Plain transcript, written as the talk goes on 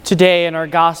Today in our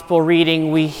gospel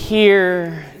reading, we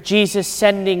hear Jesus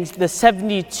sending the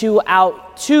 72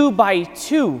 out 2 by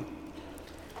 2.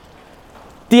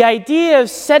 The idea of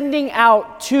sending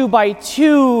out 2 by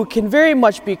 2 can very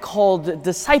much be called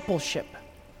discipleship.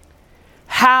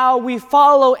 How we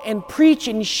follow and preach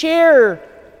and share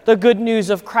the good news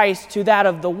of Christ to that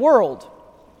of the world.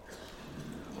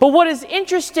 But what is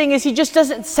interesting is he just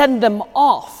doesn't send them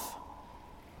off.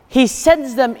 He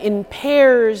sends them in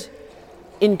pairs,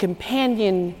 in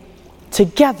companion,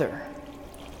 together.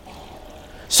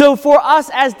 So for us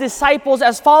as disciples,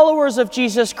 as followers of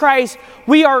Jesus Christ,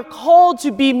 we are called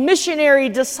to be missionary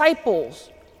disciples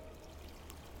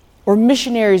or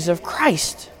missionaries of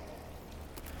Christ.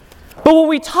 But when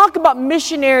we talk about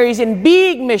missionaries and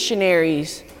being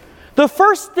missionaries, the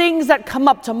first things that come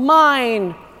up to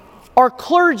mind are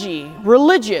clergy,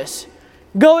 religious,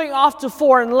 going off to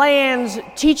foreign lands,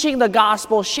 teaching the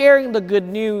gospel, sharing the good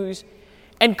news,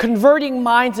 and converting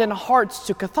minds and hearts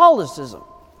to Catholicism.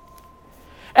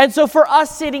 And so for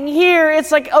us sitting here,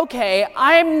 it's like, okay,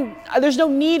 there's no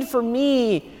need for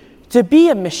me to be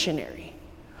a missionary.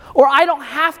 Or I don't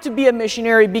have to be a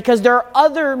missionary because there are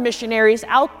other missionaries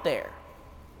out there.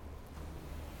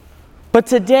 But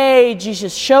today,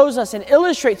 Jesus shows us and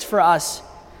illustrates for us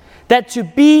that to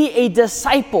be a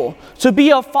disciple, to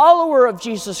be a follower of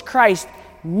Jesus Christ,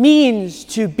 means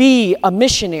to be a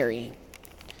missionary.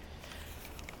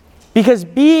 Because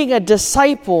being a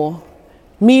disciple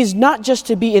means not just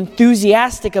to be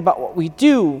enthusiastic about what we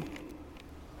do,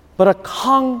 but a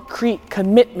concrete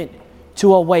commitment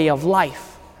to a way of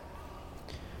life.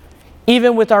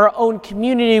 Even with our own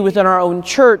community, within our own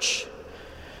church,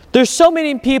 there's so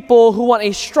many people who want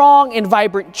a strong and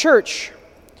vibrant church,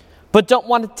 but don't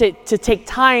want to take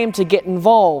time to get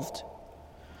involved.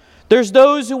 There's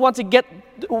those who want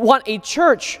a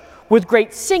church with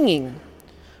great singing,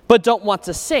 but don't want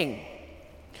to sing.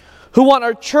 Who want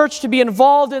our church to be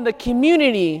involved in the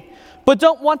community, but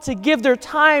don't want to give their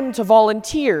time to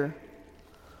volunteer.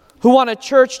 Who want a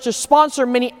church to sponsor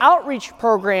many outreach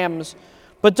programs,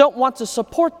 but don't want to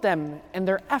support them in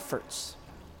their efforts.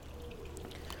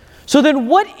 So then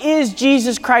what is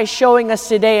Jesus Christ showing us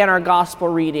today in our gospel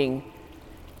reading?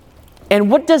 And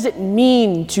what does it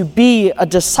mean to be a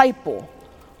disciple,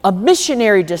 a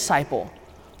missionary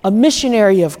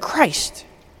of Christ?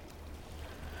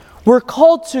 We're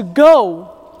called to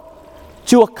go,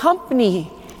 to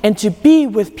accompany, and to be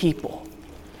with people.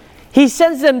 He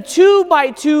sends them 2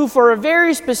 by 2 for a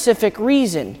very specific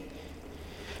reason.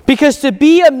 Because to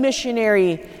be a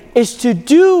missionary is to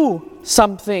do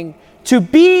something, to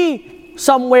be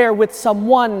somewhere with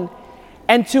someone,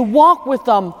 and to walk with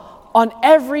them on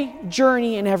every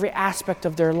journey and every aspect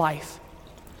of their life.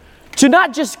 To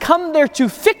not just come there to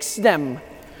fix them,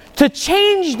 to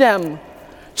change them,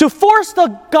 to force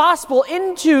the gospel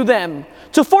into them,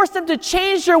 to force them to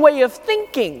change their way of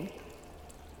thinking,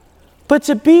 but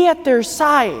to be at their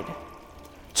side,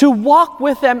 to walk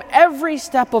with them every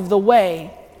step of the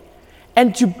way,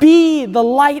 and to be the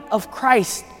light of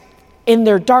Christ in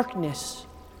their darkness,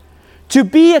 to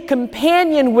be a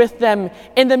companion with them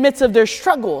in the midst of their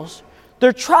struggles,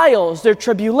 their trials, their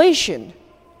tribulation,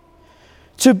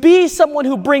 to be someone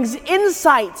who brings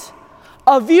insight,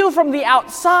 a view from the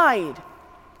outside,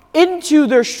 into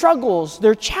their struggles,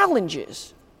 their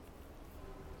challenges.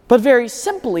 But very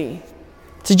simply,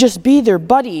 to just be their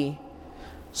buddy,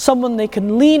 someone they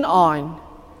can lean on,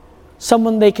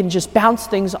 someone they can just bounce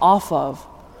things off of,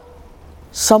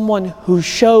 someone who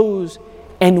shows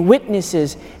and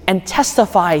witnesses and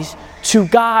testifies to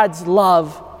God's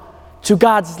love, to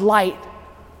God's light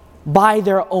by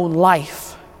their own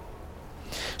life.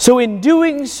 So in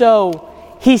doing so,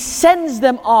 he sends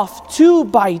them off 2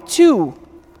 by 2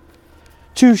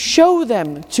 to show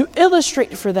them, to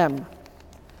illustrate for them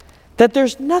that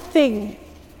there's nothing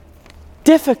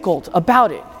difficult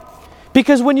about it.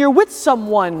 Because when you're with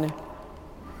someone,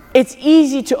 it's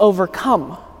easy to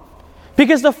overcome.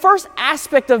 Because the first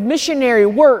aspect of missionary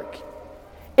work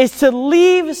is to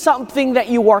leave something that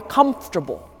you are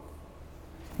comfortable.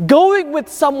 Going with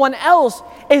someone else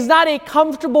is not a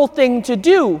comfortable thing to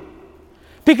do.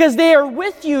 Because they are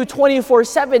with you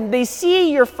 24/7. They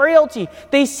see your frailty.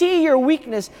 They see your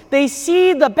weakness. They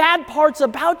see the bad parts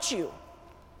about you.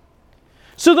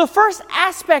 So the first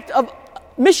aspect of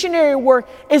missionary work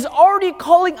is already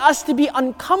calling us to be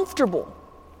uncomfortable.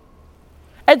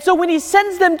 And so when he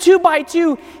sends them 2 by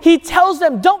 2, he tells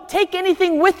them, don't take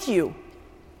anything with you.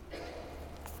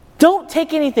 Don't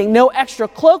take anything. No extra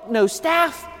cloak, no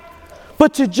staff,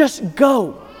 but to just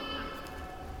go.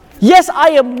 Yes, I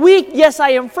am weak. Yes,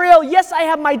 I am frail. Yes, I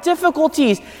have my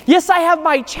difficulties. Yes, I have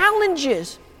my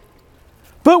challenges.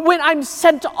 But when I'm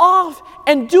sent off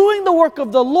and doing the work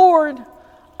of the Lord,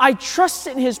 I trust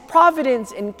in His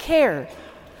providence and care.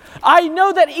 I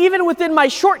know that even within my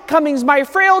shortcomings, my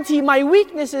frailty, my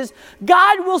weaknesses,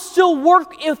 God will still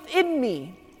work within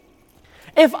me.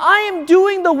 If I am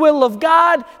doing the will of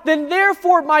God, then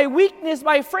therefore my weakness,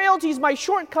 my frailties, my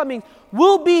shortcomings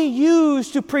will be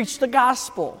used to preach the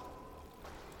gospel.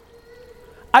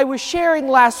 I was sharing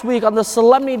last week on the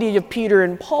solemnity of Peter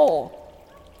and Paul,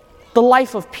 the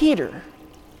life of Peter.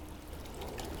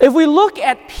 If we look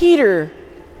at Peter,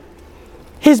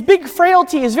 his big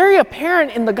frailty is very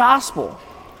apparent in the gospel.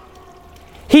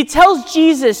 He tells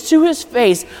Jesus to his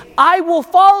face, I will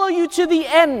follow you to the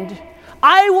end.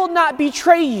 I will not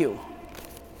betray you.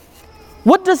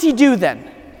 What does he do then?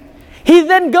 He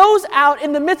then goes out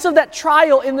in the midst of that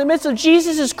trial, in the midst of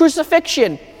Jesus'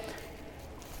 crucifixion.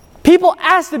 People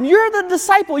ask him, you're the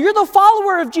disciple, you're the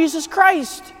follower of Jesus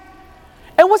Christ.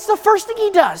 And what's the first thing he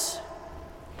does?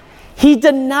 He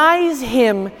denies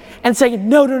him and saying,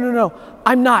 no,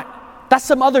 I'm not. That's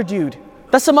some other dude.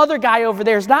 That's some other guy over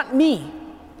there. It's not me.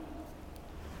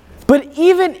 But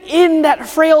even in that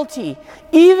frailty,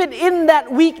 even in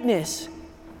that weakness,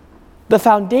 the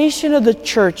foundation of the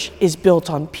church is built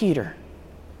on Peter.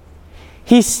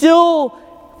 He still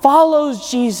follows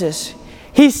Jesus.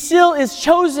 He still is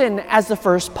chosen as the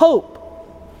first pope.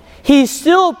 He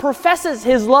still professes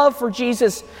his love for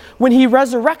Jesus when he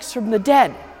resurrects from the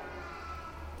dead.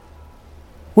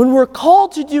 When we're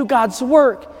called to do God's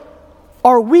work,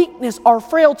 our weakness, our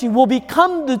frailty will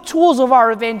become the tools of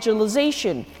our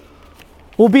evangelization,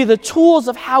 will be the tools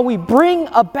of how we bring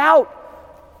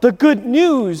about the good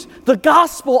news, the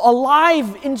gospel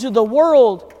alive into the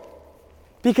world,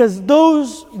 because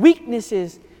those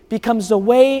weaknesses becomes the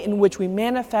way in which we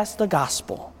manifest the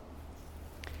gospel.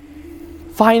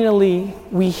 Finally,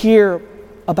 we hear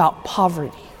about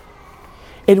poverty,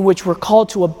 in which we're called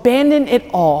to abandon it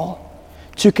all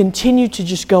to continue to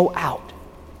just go out.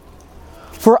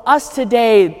 For us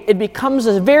today, it becomes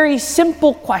a very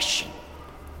simple question.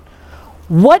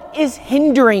 What is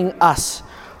hindering us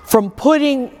from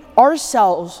putting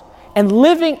ourselves and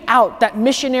living out that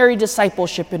missionary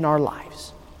discipleship in our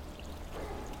lives?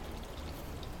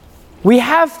 We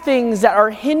have things that are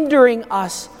hindering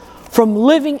us from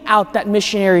living out that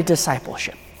missionary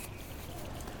discipleship.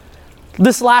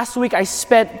 This last week, I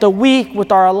spent the week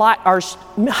with our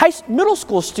middle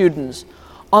school students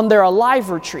on their Alive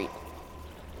retreat.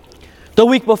 The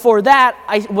week before that,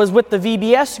 I was with the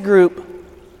VBS group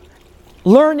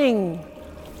learning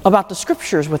about the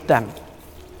scriptures with them.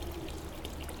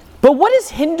 But what is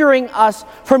hindering us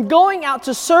from going out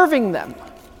to serving them?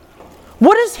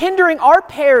 What is hindering our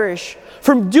parish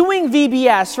from doing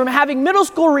VBS, from having middle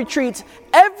school retreats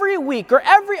every week or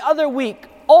every other week,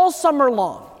 all summer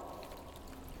long?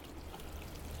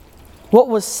 What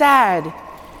was sad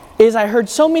is I heard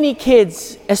so many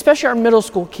kids, especially our middle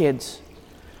school kids,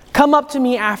 come up to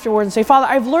me afterward and say, Father,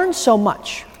 I've learned so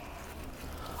much.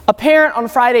 A parent on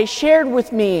Friday shared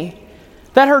with me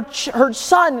that her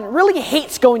son really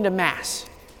hates going to Mass.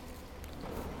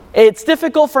 It's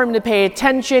difficult for him to pay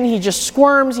attention. He just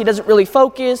squirms. He doesn't really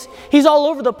focus. He's all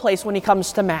over the place when he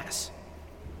comes to Mass.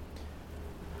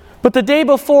 But the day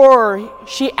before,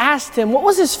 she asked him, what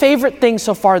was his favorite thing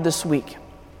so far this week?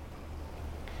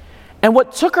 And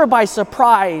what took her by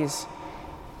surprise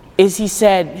is he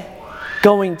said,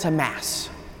 going to Mass.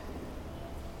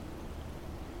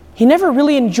 He never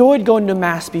really enjoyed going to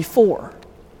Mass before.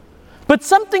 But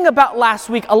something about last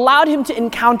week allowed him to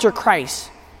encounter Christ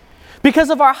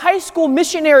because of our high school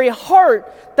missionary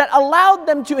heart that allowed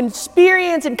them to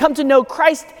experience and come to know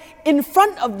Christ in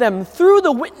front of them through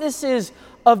the witnesses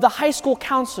of the high school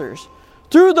counselors,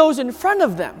 through those in front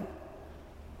of them,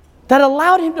 that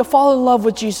allowed him to fall in love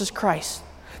with Jesus Christ,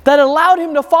 that allowed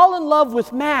him to fall in love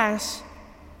with Mass.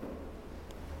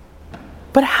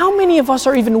 But how many of us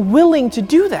are even willing to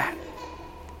do that?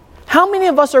 How many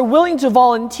of us are willing to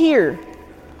volunteer?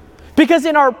 Because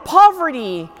in our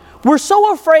poverty, we're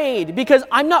so afraid because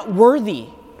I'm not worthy.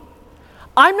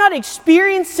 I'm not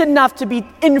experienced enough to be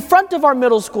in front of our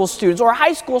middle school students or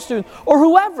high school students or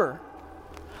whoever.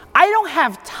 I don't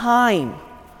have time.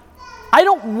 I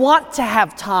don't want to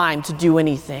have time to do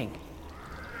anything.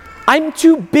 I'm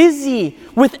too busy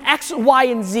with X, Y,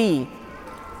 and Z.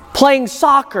 Playing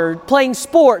soccer, playing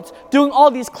sports, doing all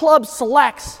these club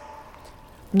selects,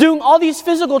 doing all these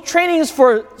physical trainings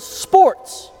for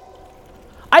sports.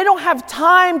 I don't have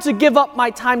time to give up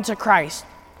my time to Christ.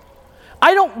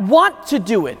 I don't want to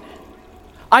do it.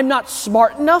 I'm not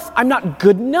smart enough. I'm not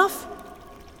good enough.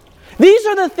 These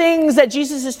are the things that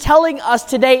Jesus is telling us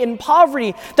today in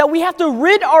poverty, that we have to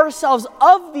rid ourselves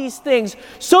of these things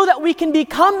so that we can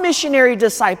become missionary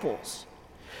disciples.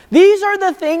 These are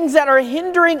the things that are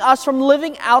hindering us from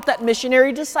living out that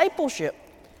missionary discipleship.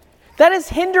 That is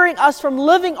hindering us from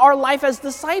living our life as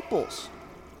disciples.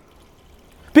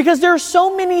 Because there are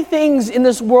so many things in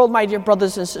this world, my dear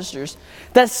brothers and sisters,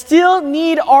 that still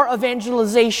need our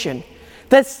evangelization,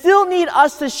 that still need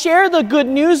us to share the good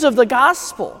news of the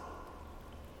gospel.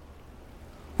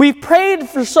 We've prayed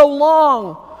for so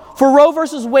long for Roe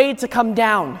versus Wade to come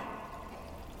down.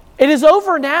 It is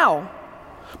over now.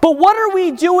 But what are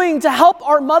we doing to help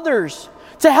our mothers,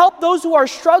 to help those who are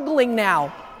struggling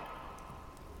now?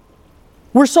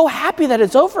 We're so happy that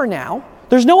it's over now.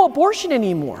 There's no abortion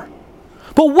anymore.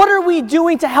 But what are we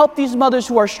doing to help these mothers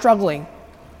who are struggling,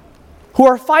 who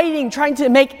are fighting, trying to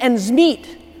make ends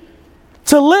meet,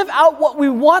 to live out what we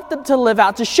want them to live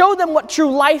out, to show them what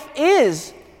true life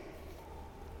is?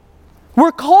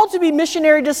 We're called to be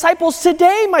missionary disciples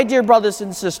today, my dear brothers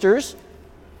and sisters.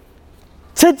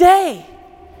 Today.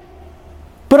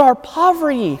 But our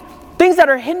poverty, things that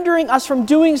are hindering us from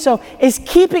doing so, is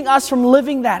keeping us from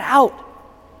living that out.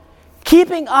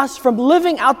 Keeping us from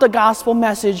living out the gospel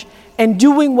message and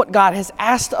doing what God has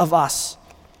asked of us.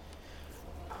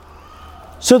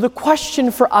 So the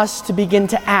question for us to begin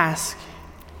to ask,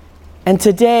 and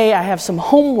today I have some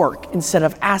homework instead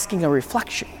of asking a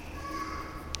reflection.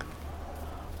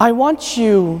 I want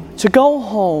you to go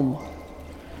home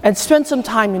and spend some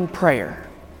time in prayer,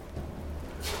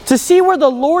 to see where the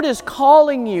Lord is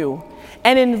calling you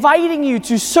and inviting you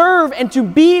to serve and to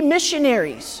be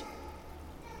missionaries.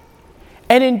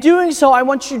 And in doing so, I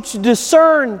want you to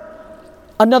discern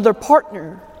another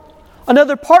partner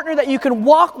that you can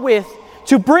walk with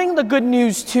to bring the good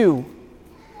news to.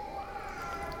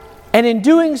 And in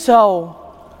doing so,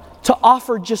 to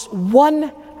offer just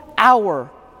 1 hour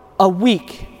a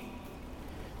week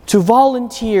to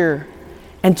volunteer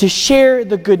and to share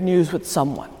the good news with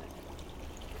someone.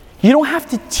 You don't have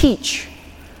to teach.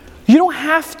 You don't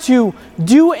have to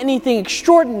do anything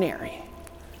extraordinary,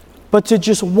 but to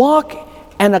just walk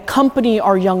and accompany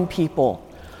our young people,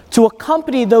 to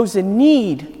accompany those in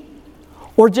need,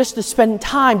 or just to spend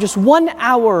time, just 1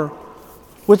 hour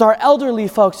with our elderly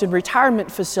folks in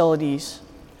retirement facilities,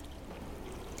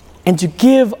 and to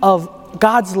give of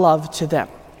God's love to them.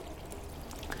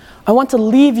 I want to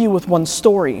leave you with one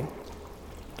story.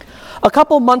 A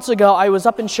couple months ago, I was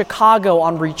up in Chicago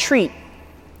on retreat,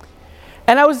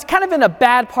 and I was kind of in a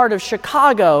bad part of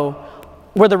Chicago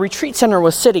where the retreat center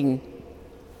was sitting.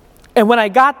 And when I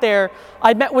got there,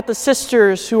 I met with the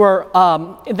sisters who are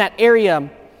in that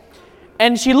area.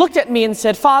 And she looked at me and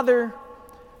said, "Father,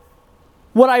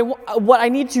 what I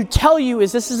need to tell you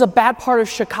is this is a bad part of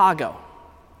Chicago.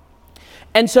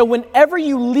 And so whenever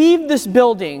you leave this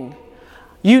building,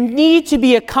 you need to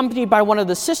be accompanied by one of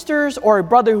the sisters or a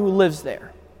brother who lives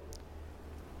there."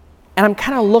 And I'm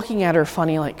kind of looking at her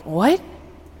funny, like, what?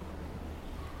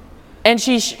 And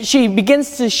she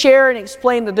begins to share and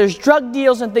explain that there's drug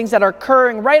deals and things that are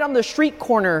occurring right on the street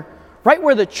corner, right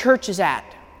where the church is at.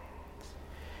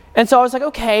 And so I was like,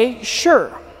 okay,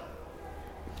 sure.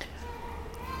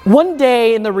 One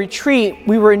day in the retreat,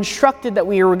 we were instructed that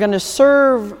we were going to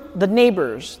serve the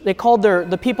neighbors. They called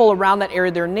the people around that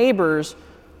area their neighbors,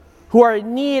 who are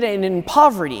in need and in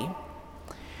poverty.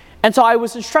 And so I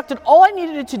was instructed all I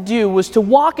needed to do was to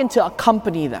walk and to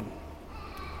accompany them.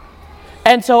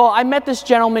 And so I met this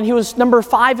gentleman. He was number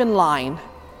 5 in line.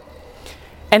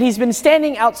 And he's been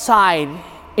standing outside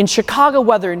in Chicago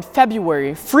weather in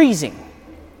February, freezing,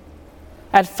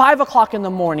 at 5 o'clock in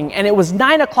the morning. And it was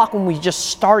 9 o'clock when we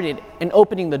just started and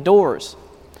opening the doors.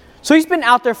 So he's been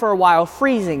out there for a while,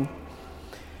 freezing.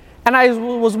 And I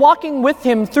was walking with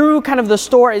him through kind of the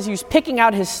store as he was picking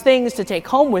out his things to take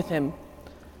home with him.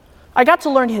 I got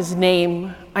to learn his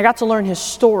name. I got to learn his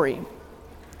story.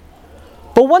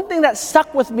 But one thing that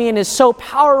stuck with me and is so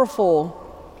powerful,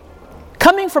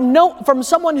 coming from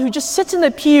someone who just sits in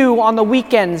the pew on the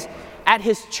weekends at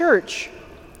his church,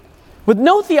 with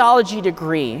no theology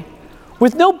degree,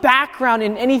 with no background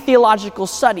in any theological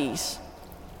studies,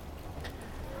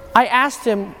 I asked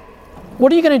him,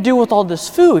 "What are you going to do with all this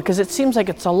food? Because it seems like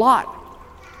it's a lot."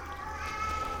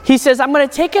 He says, "I'm going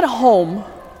to take it home.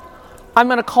 I'm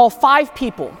going to call 5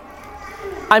 people.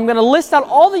 I'm going to list out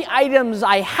all the items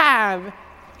I have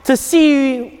to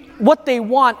see what they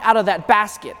want out of that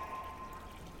basket.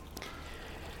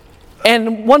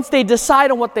 And once they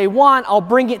decide on what they want, I'll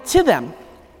bring it to them."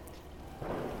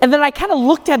 And then I kind of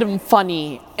looked at him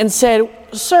funny and said,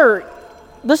 "Sir,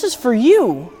 this is for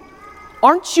you.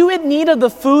 aren't you in need of the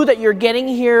food that you're getting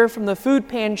here from the food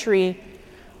pantry?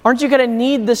 Aren't you going to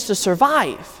need this to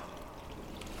survive?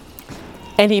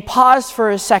 And he paused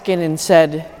for a second and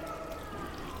said,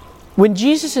 when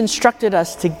Jesus instructed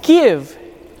us to give,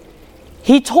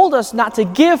 he told us not to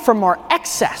give from our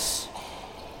excess,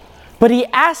 but he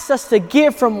asked us to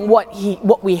give from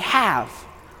what we have.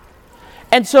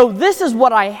 And so this is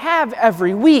what I have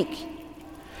every week.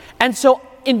 And so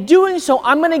in doing so,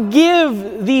 I'm going to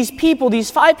give these people,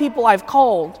 these 5 people I've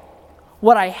called,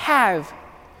 what I have,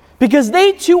 because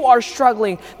they too are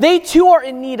struggling. They too are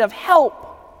in need of help.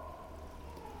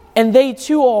 And they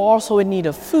too are also in need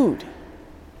of food.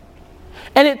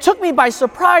 And it took me by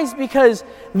surprise because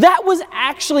that was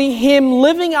actually him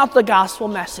living out the gospel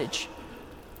message.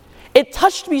 It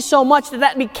touched me so much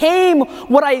that became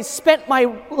what I spent my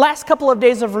last couple of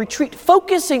days of retreat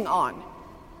focusing on.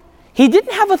 He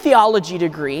didn't have a theology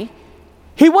degree.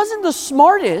 He wasn't the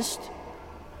smartest.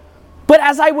 But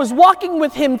as I was walking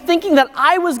with him, thinking that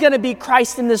I was going to be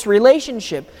Christ in this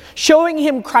relationship, showing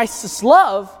him Christ's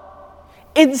love,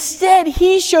 instead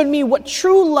he showed me what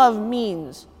true love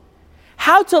means.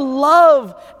 How to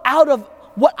love out of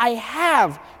what I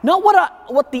have, not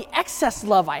what the excess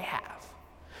love I have.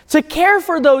 To care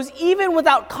for those even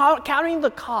without counting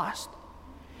the cost.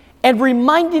 And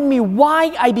reminded me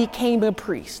why I became a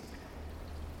priest.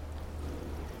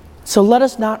 So let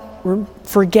us not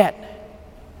forget.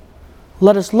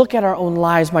 Let us look at our own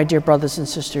lives, my dear brothers and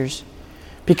sisters,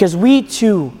 because we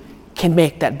too can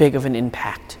make that big of an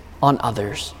impact on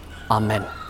others. Amen.